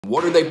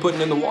What are they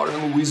putting in the water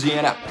in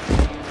Louisiana?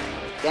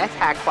 That's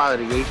high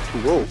quality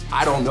H2O.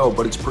 I don't know,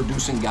 but it's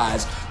producing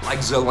guys like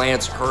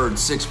Zalance Hurd,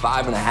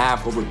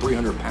 6'5.5", over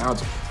 300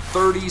 pounds,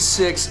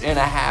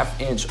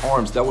 36.5-inch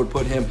arms. That would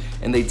put him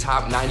in the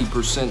top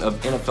 90%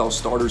 of NFL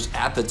starters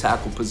at the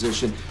tackle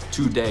position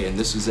today. And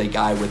this is a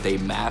guy with a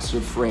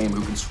massive frame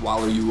who can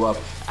swallow you up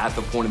at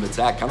the point of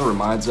attack. Kind of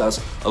reminds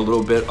us a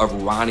little bit of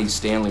Ronnie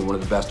Stanley, one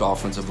of the best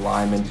offensive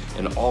linemen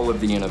in all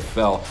of the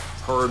NFL.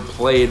 Hurd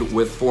played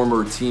with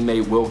former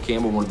teammate Will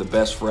Campbell, one of the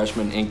best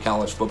freshmen in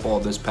college football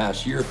this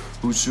past year,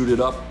 who suited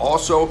up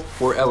also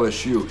for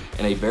LSU,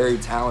 and a very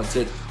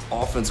talented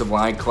offensive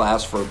line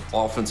class for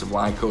offensive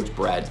line coach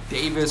Brad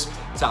Davis.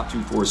 Top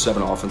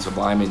 247 offensive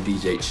lineman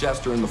DJ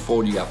Chester in the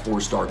fold. You got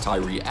 4-star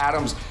Tyree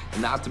Adams,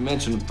 and not to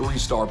mention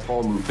 3-star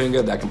Paul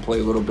Mupinga that can play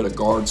a little bit of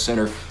guard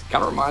center.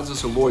 Kind of reminds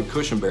us of Lloyd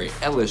Cushenberry.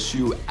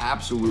 LSU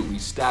absolutely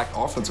stacked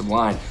offensive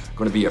line,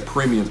 going to be a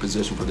premium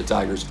position for the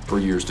Tigers for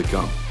years to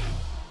come.